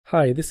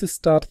Hi, this is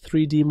Start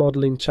 3D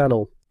Modeling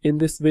channel. In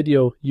this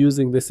video,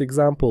 using this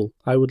example,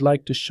 I would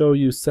like to show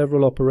you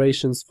several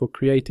operations for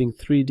creating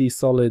 3D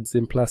solids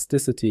in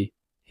Plasticity.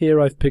 Here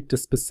I've picked a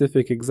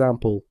specific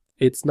example.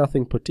 It's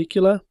nothing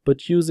particular,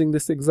 but using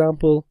this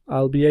example,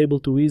 I'll be able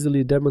to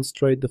easily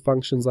demonstrate the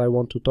functions I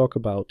want to talk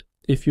about.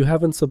 If you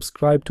haven't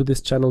subscribed to this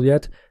channel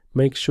yet,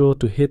 make sure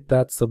to hit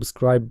that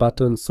subscribe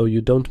button so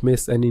you don't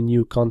miss any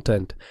new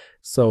content.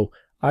 So,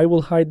 I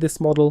will hide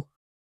this model,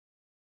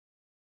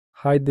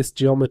 hide this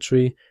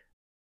geometry,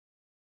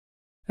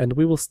 and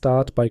we will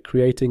start by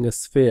creating a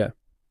sphere.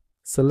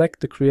 Select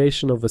the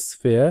creation of a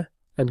sphere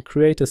and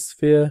create a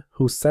sphere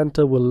whose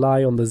center will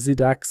lie on the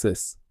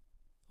z-axis.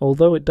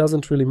 Although it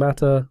doesn't really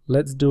matter,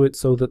 let's do it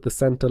so that the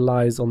center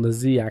lies on the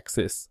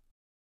z-axis.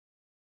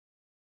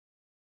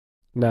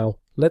 Now,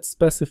 let's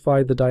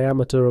specify the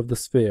diameter of the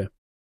sphere.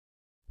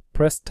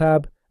 Press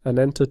Tab and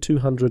enter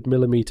 200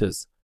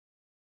 millimeters.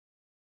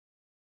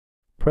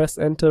 Press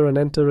Enter and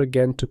enter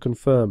again to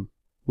confirm.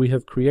 We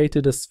have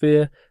created a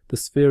sphere, the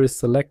sphere is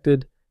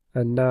selected,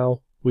 and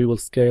now we will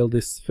scale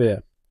this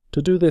sphere.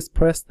 To do this,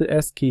 press the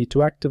S key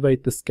to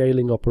activate the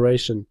scaling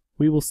operation.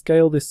 We will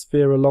scale this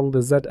sphere along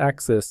the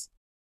z-axis,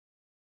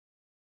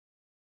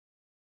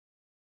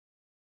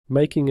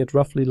 making it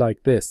roughly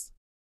like this.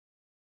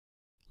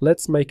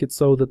 Let's make it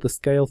so that the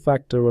scale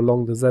factor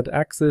along the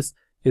z-axis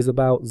is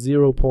about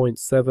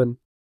 0.7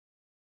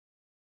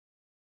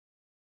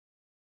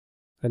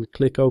 and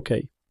click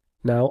OK.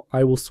 Now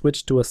I will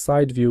switch to a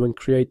side view and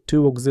create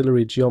two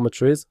auxiliary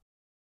geometries,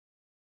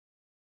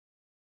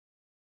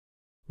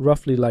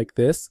 roughly like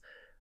this.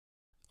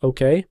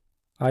 OK,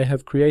 I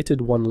have created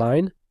one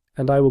line,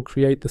 and I will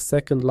create the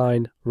second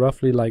line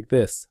roughly like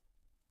this.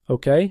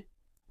 OK,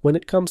 when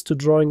it comes to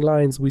drawing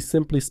lines, we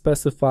simply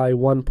specify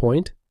one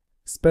point,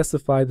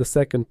 specify the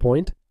second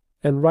point,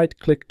 and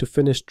right-click to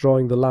finish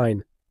drawing the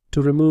line.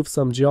 To remove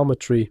some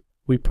geometry,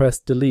 we press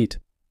Delete.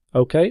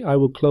 OK, I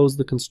will close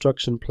the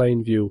construction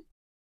plane view.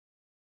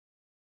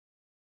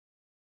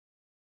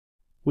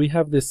 We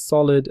have this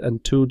solid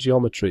and two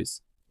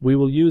geometries. We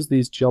will use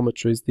these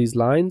geometries, these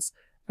lines,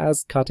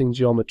 as cutting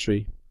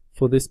geometry.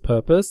 For this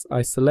purpose,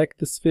 I select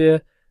the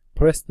sphere,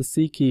 press the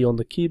C key on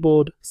the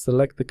keyboard,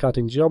 select the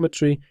cutting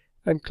geometry,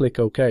 and click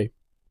OK.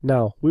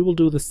 Now, we will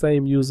do the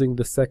same using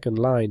the second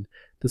line.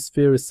 The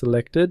sphere is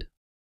selected.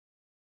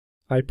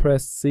 I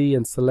press C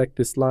and select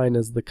this line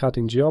as the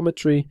cutting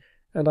geometry,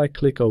 and I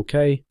click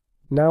OK.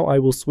 Now I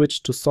will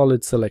switch to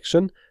solid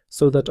selection,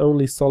 so that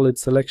only solid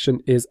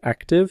selection is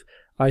active.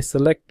 I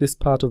select this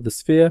part of the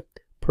sphere,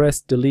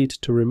 press Delete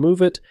to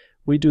remove it.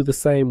 We do the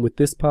same with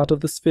this part of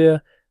the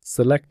sphere,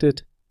 select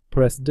it,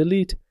 press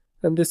Delete,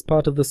 and this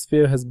part of the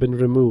sphere has been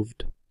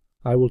removed.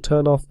 I will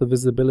turn off the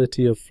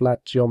visibility of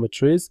flat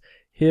geometries.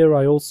 Here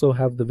I also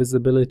have the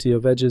visibility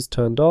of edges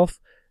turned off.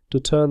 To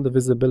turn the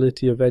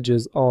visibility of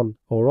edges on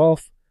or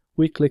off,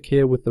 we click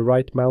here with the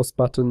right mouse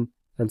button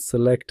and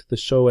select the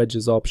Show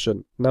Edges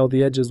option. Now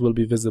the edges will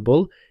be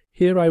visible.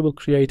 Here I will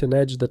create an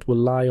edge that will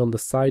lie on the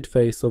side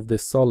face of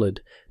this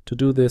solid. To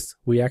do this,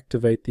 we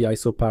activate the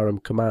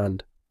Isoparam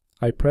command.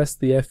 I press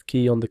the F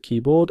key on the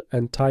keyboard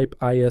and type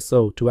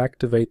ISO to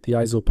activate the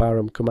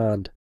Isoparam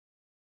command.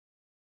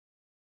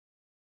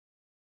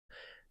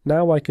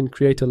 Now I can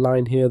create a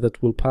line here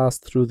that will pass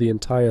through the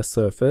entire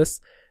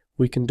surface.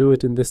 We can do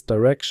it in this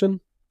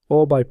direction,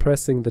 or by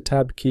pressing the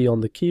Tab key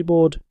on the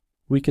keyboard,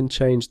 we can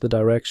change the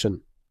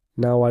direction.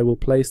 Now I will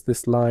place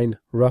this line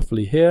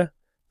roughly here.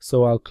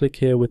 So I'll click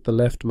here with the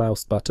left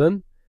mouse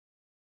button,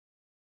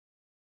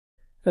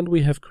 and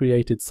we have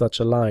created such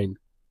a line.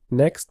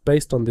 Next,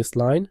 based on this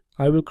line,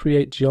 I will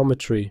create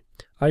geometry.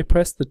 I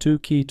press the 2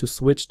 key to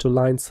switch to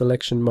line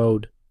selection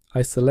mode.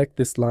 I select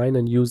this line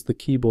and use the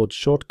keyboard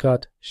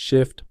shortcut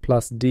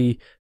Shift+D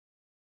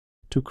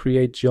to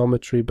create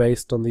geometry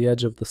based on the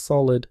edge of the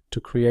solid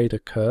to create a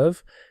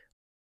curve.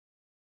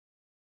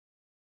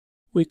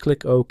 We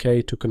click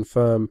OK to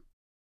confirm.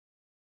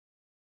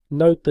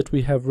 Note that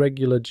we have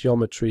regular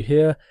geometry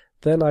here.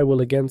 Then I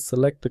will again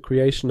select the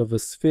creation of a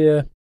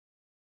sphere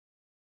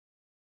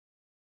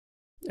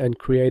and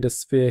create a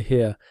sphere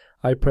here.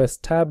 I press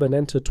Tab and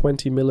enter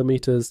 20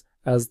 millimeters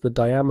as the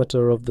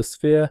diameter of the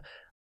sphere.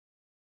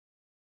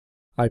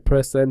 I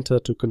press Enter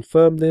to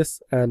confirm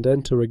this and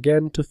enter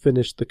again to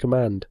finish the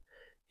command.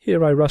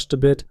 Here I rushed a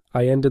bit.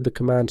 I ended the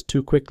command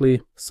too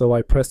quickly, so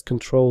I press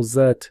Ctrl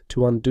Z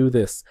to undo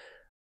this.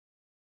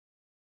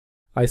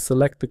 I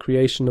select the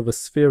creation of a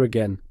sphere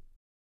again.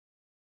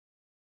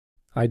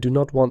 I do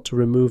not want to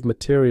remove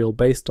material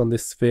based on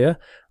this sphere.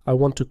 I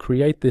want to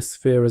create this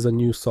sphere as a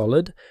new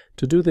solid.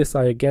 To do this,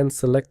 I again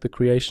select the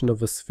creation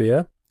of a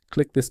sphere,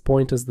 click this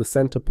point as the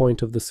center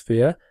point of the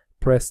sphere,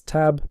 press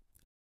Tab,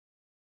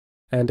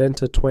 and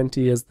enter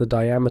 20 as the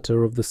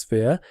diameter of the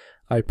sphere.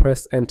 I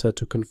press Enter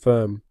to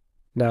confirm.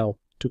 Now,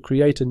 to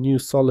create a new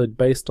solid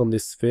based on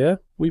this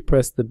sphere, we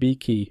press the B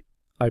key.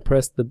 I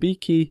press the B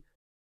key.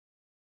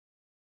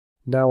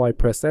 Now I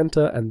press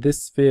Enter, and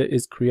this sphere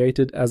is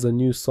created as a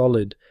new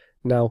solid.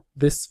 Now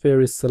this sphere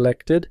is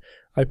selected.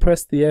 I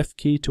press the F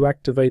key to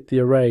activate the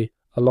array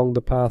along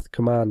the path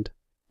command.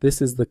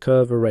 This is the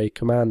curve array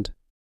command.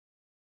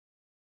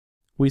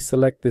 We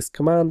select this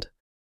command,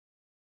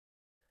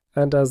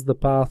 and as the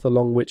path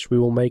along which we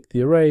will make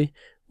the array,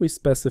 we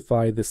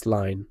specify this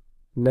line.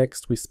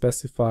 Next, we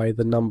specify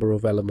the number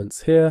of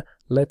elements here.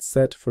 Let's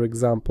set, for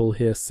example,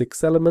 here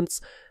 6 elements,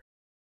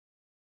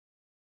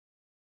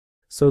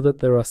 so that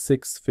there are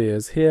 6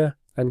 spheres here,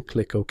 and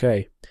click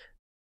OK.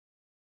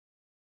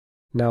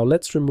 Now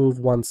let's remove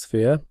one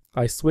sphere.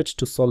 I switch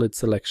to solid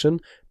selection,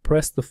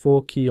 press the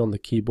 4 key on the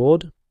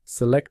keyboard,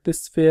 select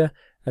this sphere,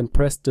 and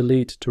press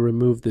delete to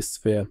remove this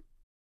sphere.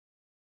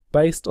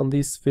 Based on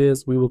these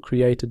spheres, we will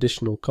create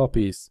additional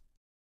copies.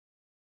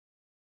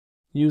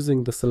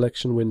 Using the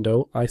selection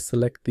window, I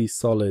select these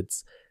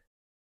solids.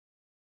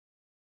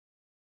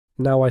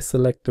 Now I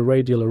select the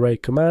radial array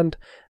command.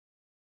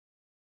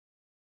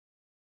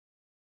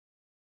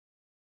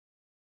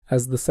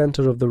 As the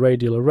center of the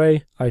radial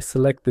array, I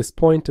select this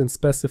point and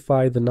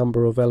specify the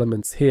number of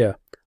elements here.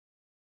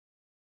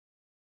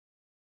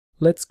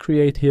 Let's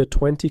create here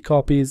 20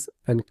 copies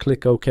and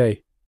click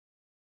OK.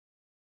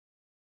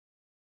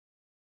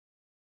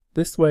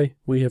 This way,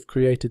 we have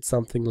created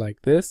something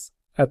like this.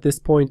 At this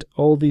point,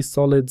 all these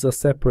solids are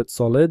separate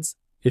solids.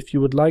 If you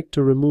would like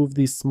to remove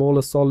these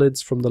smaller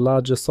solids from the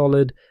larger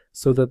solid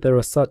so that there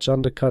are such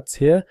undercuts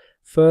here,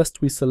 first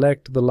we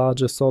select the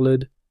larger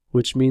solid,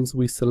 which means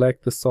we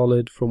select the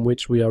solid from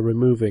which we are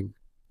removing.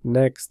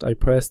 Next, I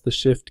press the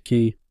Shift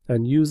key,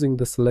 and using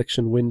the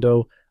selection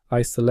window,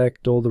 I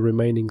select all the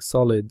remaining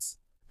solids.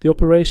 The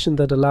operation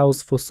that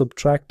allows for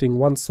subtracting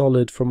one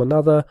solid from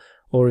another,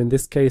 or in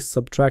this case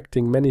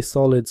subtracting many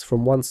solids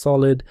from one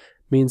solid,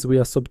 means we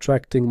are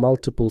subtracting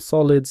multiple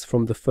solids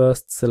from the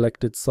first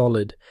selected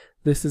solid.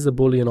 This is a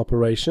Boolean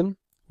operation.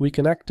 We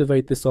can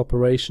activate this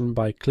operation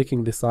by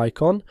clicking this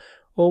icon,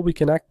 or we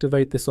can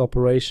activate this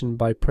operation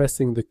by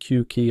pressing the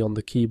Q key on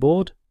the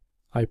keyboard.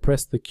 I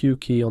press the Q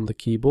key on the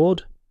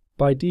keyboard.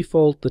 By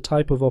default, the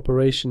type of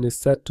operation is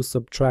set to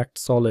subtract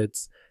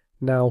solids.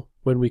 Now,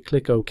 when we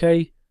click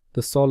OK,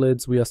 the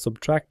solids we are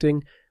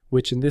subtracting,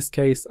 which in this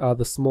case are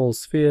the small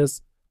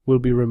spheres, will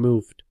be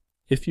removed.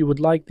 If you would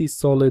like these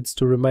solids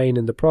to remain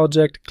in the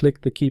project,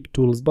 click the Keep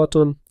Tools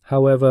button.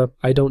 However,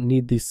 I don't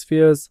need these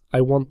spheres.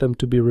 I want them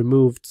to be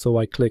removed, so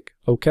I click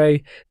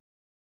OK.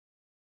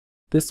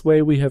 This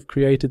way we have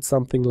created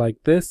something like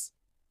this.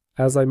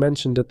 As I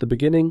mentioned at the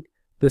beginning,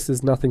 this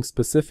is nothing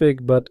specific,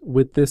 but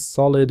with this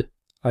solid,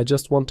 I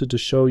just wanted to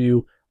show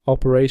you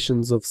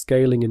operations of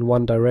scaling in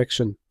one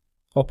direction.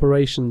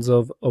 Operations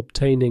of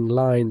obtaining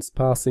lines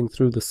passing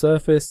through the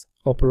surface,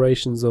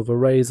 operations of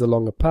arrays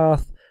along a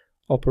path,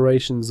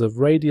 operations of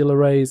radial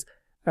arrays,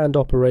 and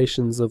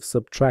operations of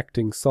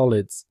subtracting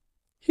solids.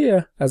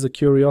 Here, as a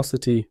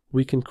curiosity,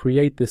 we can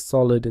create this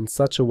solid in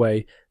such a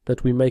way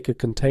that we make a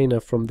container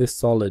from this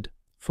solid.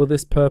 For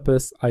this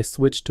purpose, I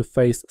switch to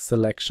face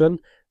selection,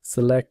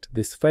 select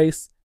this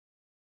face,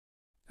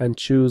 and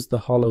choose the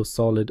hollow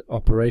solid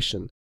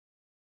operation.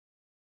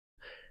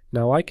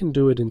 Now I can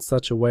do it in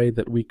such a way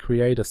that we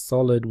create a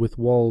solid with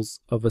walls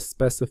of a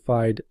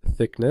specified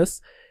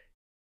thickness.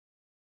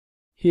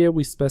 Here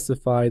we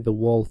specify the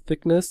wall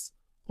thickness,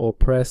 or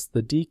press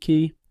the D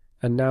key,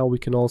 and now we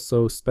can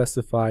also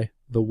specify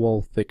the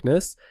wall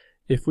thickness.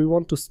 If we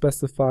want to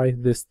specify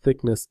this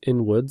thickness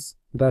inwards,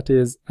 that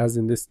is, as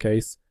in this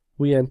case,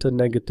 we enter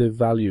negative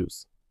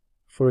values.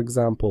 For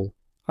example,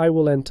 I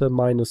will enter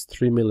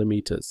 -3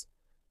 mm.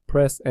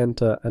 Press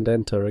enter and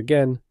enter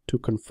again to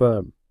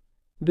confirm.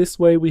 This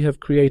way we have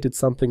created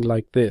something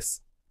like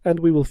this, and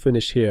we will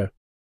finish here.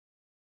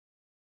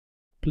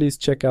 Please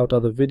check out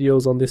other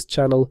videos on this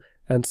channel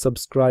and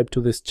subscribe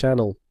to this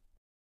channel.